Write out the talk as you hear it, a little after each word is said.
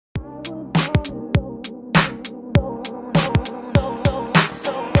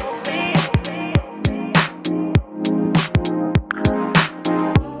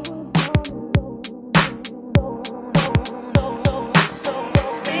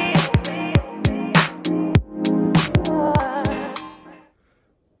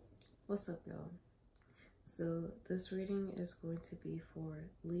this reading is going to be for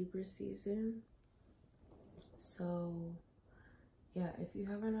Libra season. So yeah, if you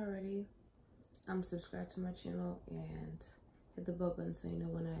haven't already, subscribe to my channel and hit the bell button so you know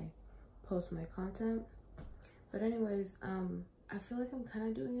when I post my content. But anyways, I feel like I'm kind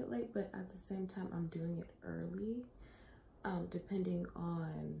of doing it late, but at the same time I'm doing it early, depending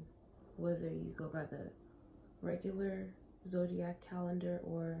on whether you go by the regular zodiac calendar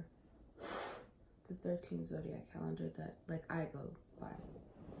or the 13 zodiac calendar that like I go by.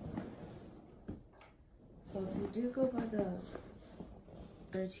 So if you do go by the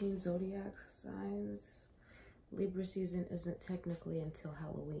 13 zodiac signs, Libra season isn't technically until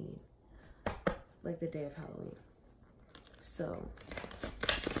Halloween, like the day of Halloween. So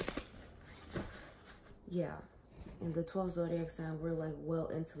yeah, in the 12 zodiac sign, we're like well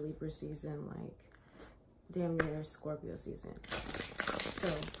into Libra season, like damn near Scorpio season. So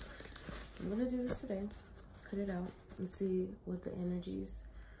I'm gonna do this today, put it out and see what the energies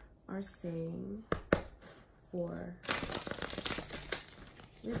are saying for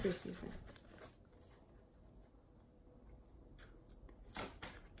Libra season.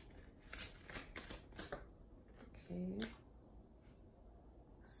 Okay,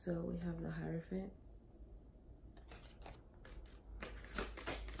 so we have the Hierophant.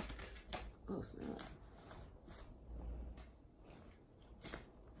 Oh snap.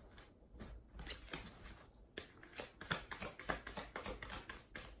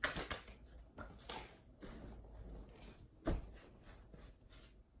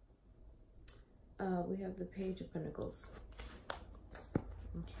 We have the Page of Pentacles.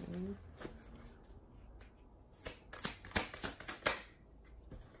 Okay.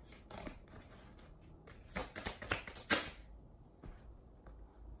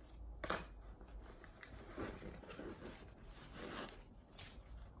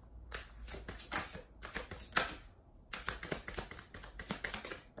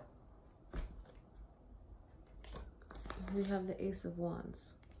 We have the Ace of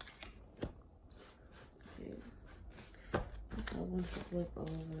Wands. So I want to flip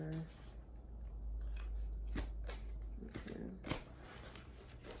over. Okay.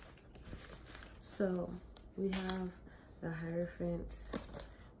 So we have the Hierophant,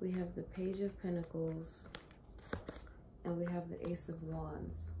 we have the Page of Pentacles, and we have the Ace of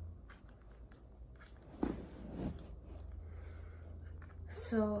Wands.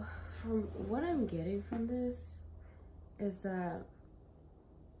 So from what I'm getting from this is that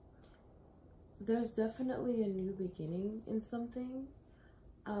there's definitely a new beginning in something,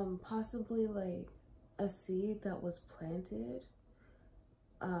 possibly like a seed that was planted,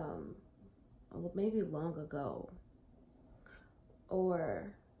 maybe long ago,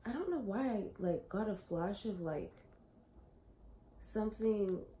 or I don't know why I like got a flash of like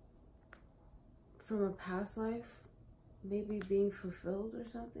something from a past life, maybe being fulfilled or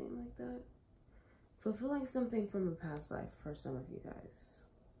something like that, fulfilling something from a past life for some of you guys.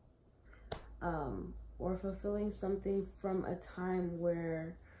 Or fulfilling something from a time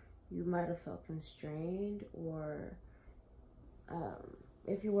where you might have felt constrained, or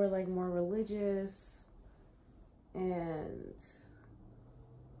if you were like more religious and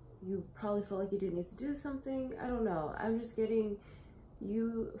you probably felt like you didn't need to do something. I don't know. I'm just getting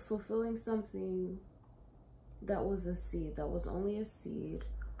you fulfilling something that was a seed, that was only a seed,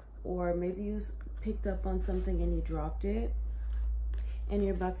 or maybe you picked up on something and you dropped it and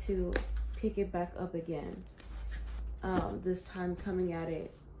you're about to pick it back up again, this time coming at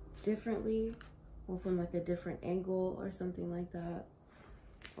it differently or from like a different angle or something like that.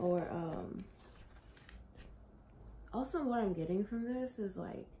 Or also what I'm getting from this is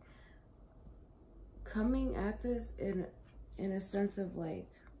like coming at this in a sense of like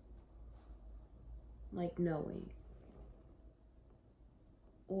knowing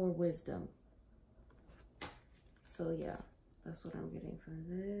or wisdom. So yeah, that's what I'm getting from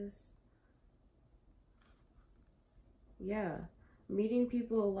this. Yeah, meeting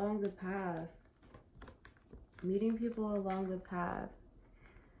people along the path. Meeting people along the path.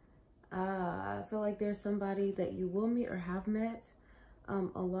 I feel like there's somebody that you will meet or have met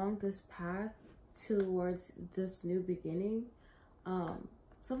along this path towards this new beginning.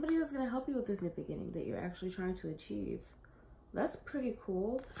 Somebody that's going to help you with this new beginning that you're actually trying to achieve. That's pretty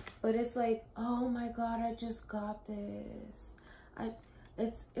cool. But it's like, oh my God, I just got this.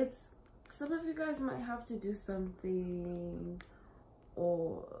 It's some of you guys might have to do something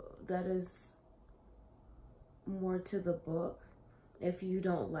or that is more to the book if you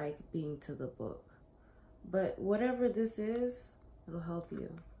don't like being to the book. But whatever this is, it'll help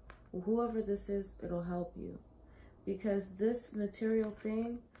you. Whoever this is, it'll help you. Because this material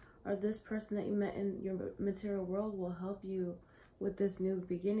thing or this person that you met in your material world will help you with this new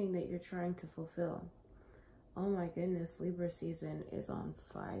beginning that you're trying to fulfill. Oh my goodness, Libra season is on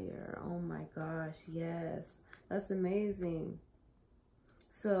fire. Oh my gosh, yes. That's amazing.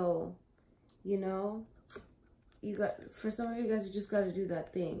 So, you know, for some of you guys, you just got to do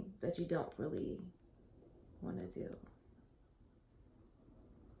that thing that you don't really want to do.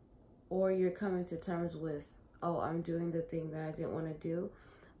 Or you're coming to terms with, oh, I'm doing the thing that I didn't want to do,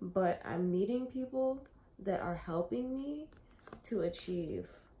 but I'm meeting people that are helping me to achieve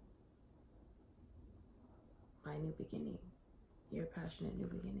my new beginning, your passionate new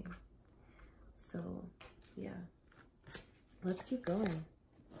beginning. So, yeah, let's keep going.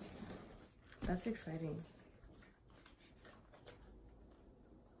 That's exciting.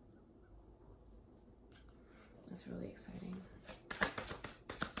 That's really exciting.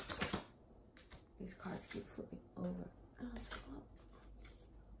 These cards keep flipping over. Oh.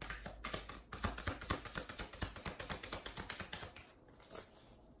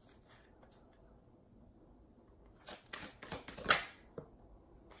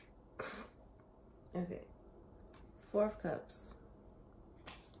 Okay, Four of Cups.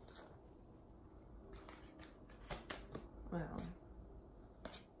 Wow.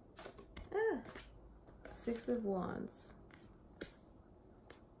 Six of Wands.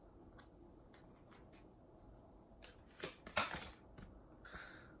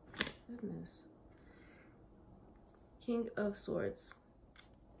 Goodness. King of Swords.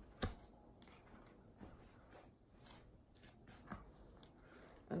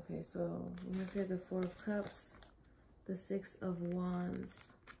 Okay, so we have here the Four of Cups, the Six of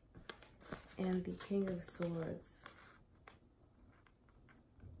Wands, and the King of Swords.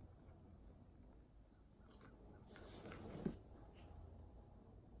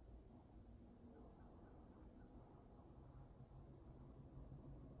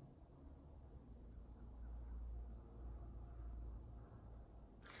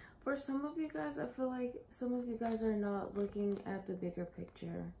 For some of you guys, I feel like some of you guys are not looking at the bigger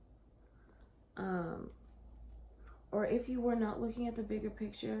picture. Or if you were not looking at the bigger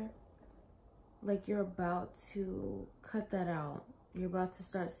picture, like you're about to cut that out. You're about to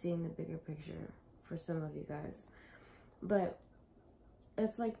start seeing the bigger picture for some of you guys. But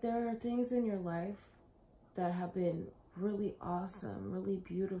it's like there are things in your life that have been really awesome, really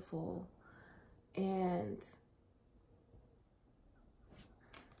beautiful. And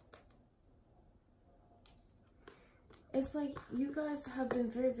it's like you guys have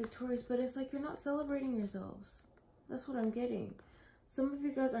been very victorious, but it's like you're not celebrating yourselves. That's what I'm getting. Some of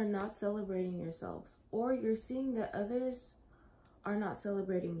you guys are not celebrating yourselves, or you're seeing that others are not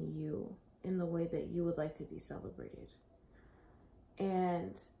celebrating you in the way that you would like to be celebrated.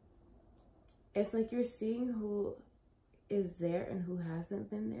 And it's like you're seeing who is there and who hasn't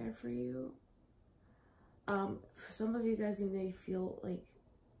been there for you. For some of you guys, you may feel like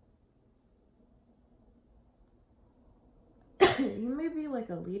you may be like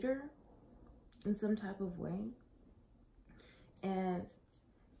a leader in some type of way. And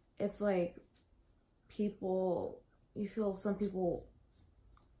it's like people, you feel some people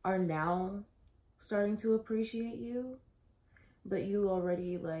are now starting to appreciate you, but you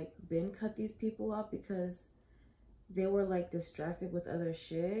already like been cut these people off because they were like distracted with other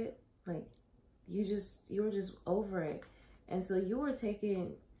shit. Like you were just over it. And so you were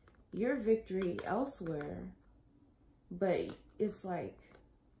taking your victory elsewhere. But it's like,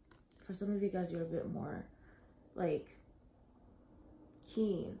 for some of you guys, you're a bit more like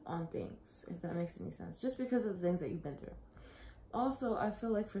keen on things, if that makes any sense, just because of the things that you've been through. Also, I feel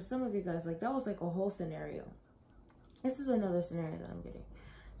like for some of you guys, like that was like a whole scenario. This is another scenario that I'm getting.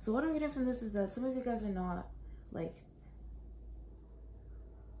 So what I'm getting from this is that some of you guys are not like,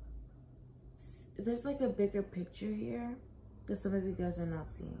 there's like a bigger picture here that some of you guys are not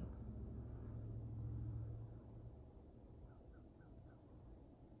seeing.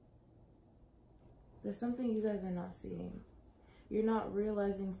 There's something you guys are not seeing. You're not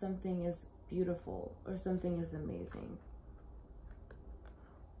realizing something is beautiful or something is amazing.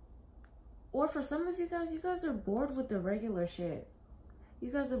 Or for some of you guys are bored with the regular shit.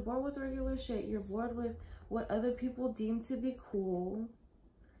 You guys are bored with regular shit. You're bored with what other people deem to be cool.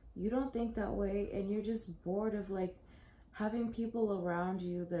 You don't think that way, and you're just bored of like having people around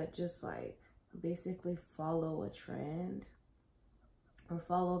you that just like basically follow a trend or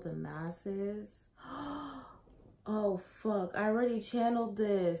follow the masses. Oh fuck, I already channeled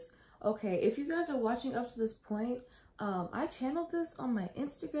this. Okay, if you guys are watching up to this point, I channeled this on my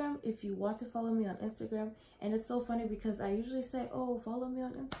Instagram if you want to follow me on Instagram. And it's so funny because I usually say, oh, follow me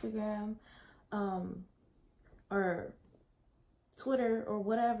on Instagram, or Twitter or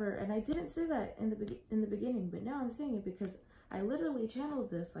whatever. And I didn't say that in the beginning, but now I'm saying it because I literally channeled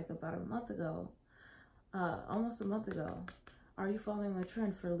this like about a month ago, almost a month ago. Are you following a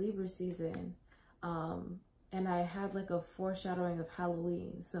trend for Libra season? And I had like a foreshadowing of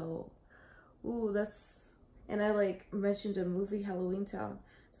Halloween. So, ooh, that's, and I like mentioned a movie, Halloween Town.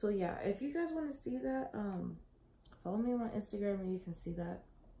 So yeah, if you guys want to see that, follow me on my Instagram and you can see that.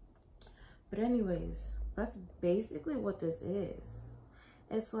 But anyways, that's basically what this is.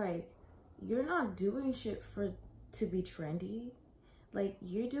 It's like, you're not doing shit to be trendy. Like,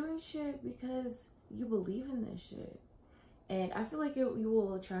 you're doing shit because you believe in this shit. And I feel like you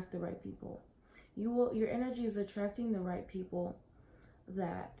will attract the right people. Your energy is attracting the right people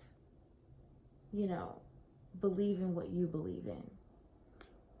that, you know, believe in what you believe in.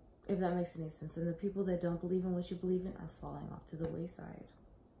 If that makes any sense. And the people that don't believe in what you believe in are falling off to the wayside.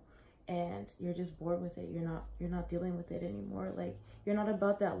 And you're just bored with it. You're not dealing with it anymore. Like, you're not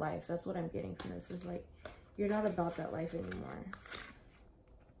about that life. That's what I'm getting from this. Is like, you're not about that life anymore.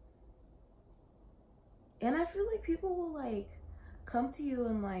 And I feel like people will like come to you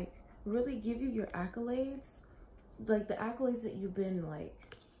and like really give you your accolades, like the accolades that you've been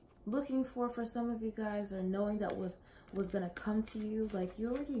like looking for some of you guys, or knowing that was gonna come to you. Like, you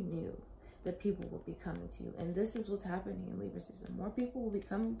already knew that people will be coming to you, and this is what's happening in Libra season. More people will be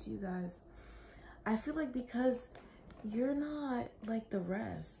coming to you guys. I feel like because you're not like the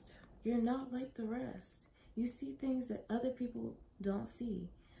rest. You're not like the rest. You see things that other people don't see.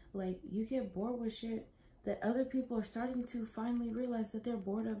 Like, you get bored with shit that other people are starting to finally realize that they're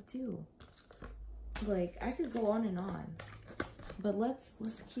bored of too. Like, I could go on and on, but let's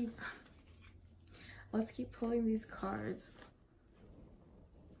keep pulling these cards.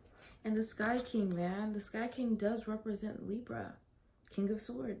 And the Sky King, man, the Sky King does represent Libra, King of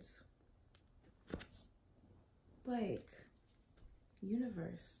Swords. Like,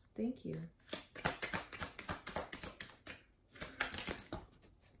 universe, thank you.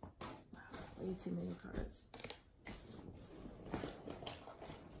 Wow, way too many cards.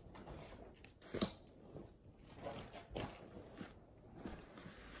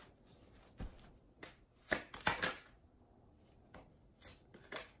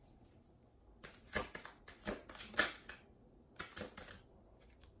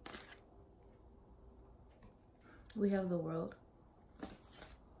 We have the World.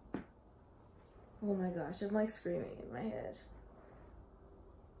 Oh my gosh, I'm like screaming in my head.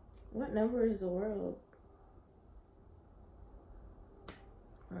 What number is the World?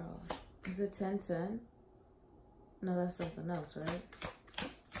 Bro, is it 1010? No, that's something else, right?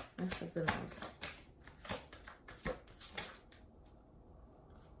 That's something else.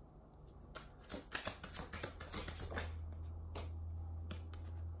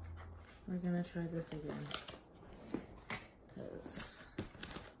 We're gonna try this again.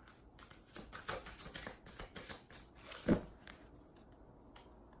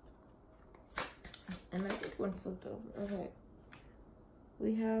 And I think one flipped over. Okay.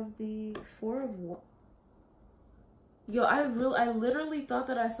 We have the Four of Wands. Yo, I literally thought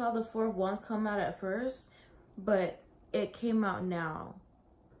that I saw the Four of Wands come out at first, but it came out now.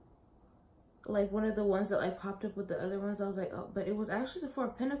 Like one of the ones that like popped up with the other ones. I was like, oh, but it was actually the Four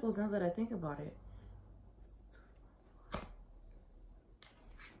of Pentacles now that I think about it.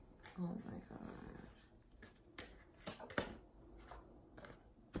 Oh my god.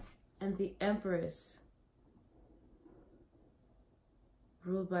 And the Empress,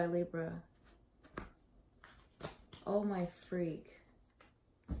 ruled by Libra. Oh my freak.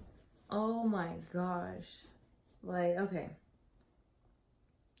 Oh my gosh. Like, okay.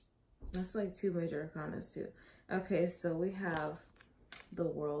 That's like two major arcanas too. Okay, so we have the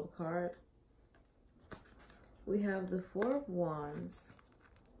World card. We have the Four of Wands.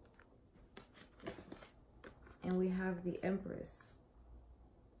 And we have the Empress.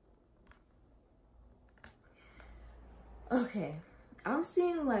 Okay, I'm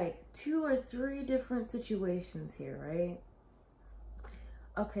seeing like 2 or 3 different situations here, right?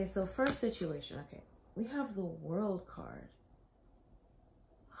 Okay, so first situation, okay. We have the World card.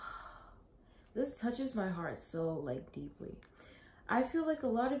 This touches my heart so like deeply. I feel like a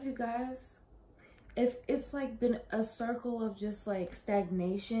lot of you guys, if it's like been a circle of just like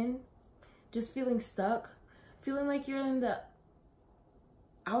stagnation, just feeling stuck, feeling like you're in the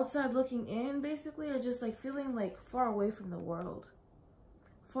outside looking in basically, or just like feeling like far away from the world.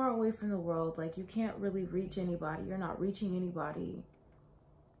 Far away from the world, like you can't really reach anybody, you're not reaching anybody.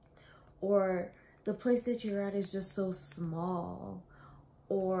 Or the place that you're at is just so small.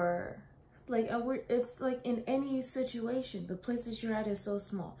 Or like it's like in any situation, the place that you're at is so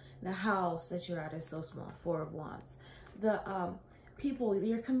small. The house that you're at is so small. Four of Wands. the people,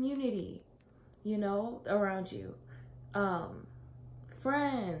 your community, you know, around you,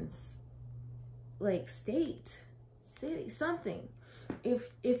 friends, like state, city, something.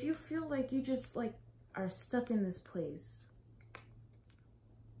 If you feel like you just like are stuck in this place,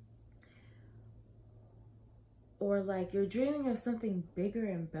 or like you're dreaming of something bigger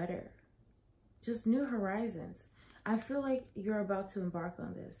and better, just new horizons, I feel like you're about to embark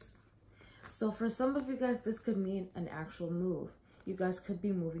on this. So for some of you guys, this could mean an actual move. You guys could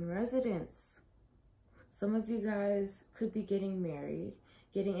be moving residence. Some of you guys could be getting married,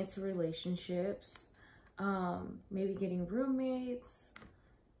 getting into relationships, maybe getting roommates,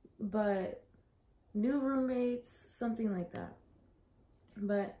 but new roommates, something like that.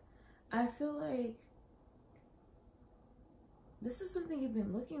 But I feel like this is something you've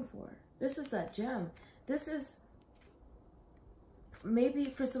been looking for. This is that gem. This is, maybe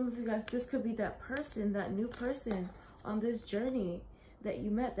for some of you guys, this could be that person, that new person on this journey that you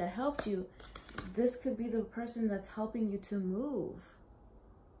met that helped you. This could be the person that's helping you to move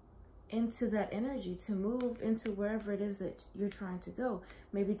into that energy, to move into wherever it is that you're trying to go.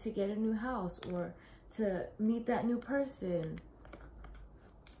 Maybe to get a new house or to meet that new person.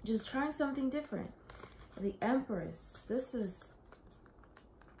 Just trying something different. The Empress. This is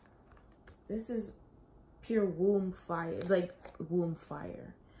pure womb fire, like womb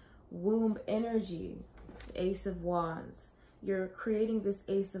fire, womb energy. Ace of Wands. You're creating this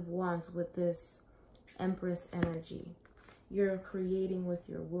Ace of Wands with this Empress energy. You're creating with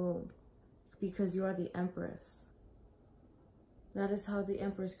your womb because you are the Empress. That is how the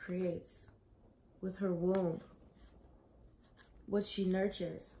Empress creates, with her womb. What she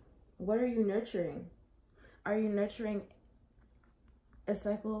nurtures. What are you nurturing? Are you nurturing a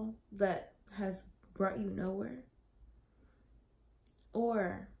cycle that has brought you nowhere?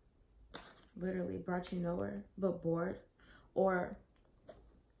 Or literally brought you nowhere, but bored? Or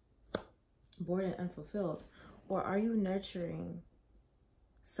bored and unfulfilled? Or are you nurturing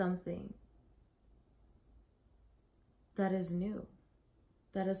something that is new,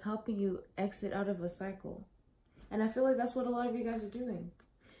 that is helping you exit out of a cycle? And I feel like that's what a lot of you guys are doing.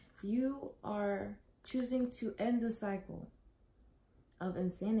 You are choosing to end the cycle of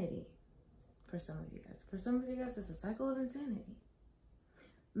insanity. For some of you guys. For some of you guys, it's a cycle of insanity.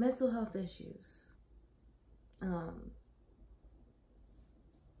 Mental health issues. A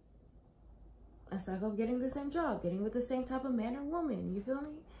cycle of getting the same job, getting with the same type of man or woman. You feel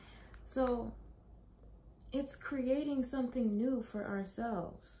me? So it's creating something new for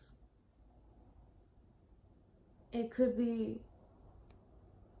ourselves. It could be,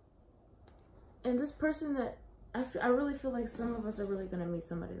 and this person that I really feel like some of us are really going to meet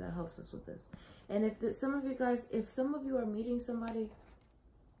somebody that helps us with this. And if some of you guys, if some of you are meeting somebody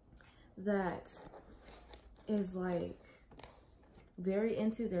that is like very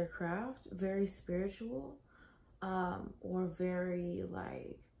into their craft, very spiritual, or very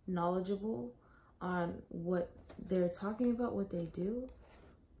like knowledgeable on what they're talking about, what they do,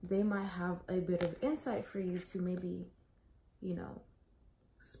 they might have a bit of insight for you to maybe, you know,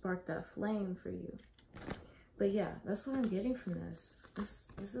 spark that flame for you. But yeah, that's what I'm getting from this.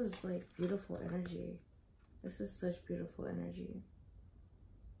 This is like beautiful energy. This is such beautiful energy.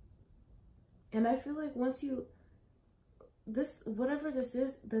 And I feel like once you, this, whatever this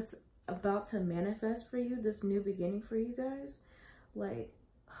is that's about to manifest for you, this new beginning for you guys, like,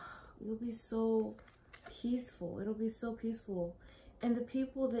 you'll be so peaceful. It'll be so peaceful. And the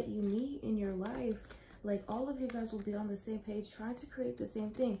people that you meet in your life, like all of you guys will be on the same page trying to create the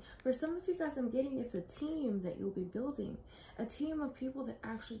same thing. For some of you guys, I'm getting it's a team that you'll be building. A team of people that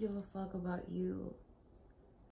actually give a fuck about you.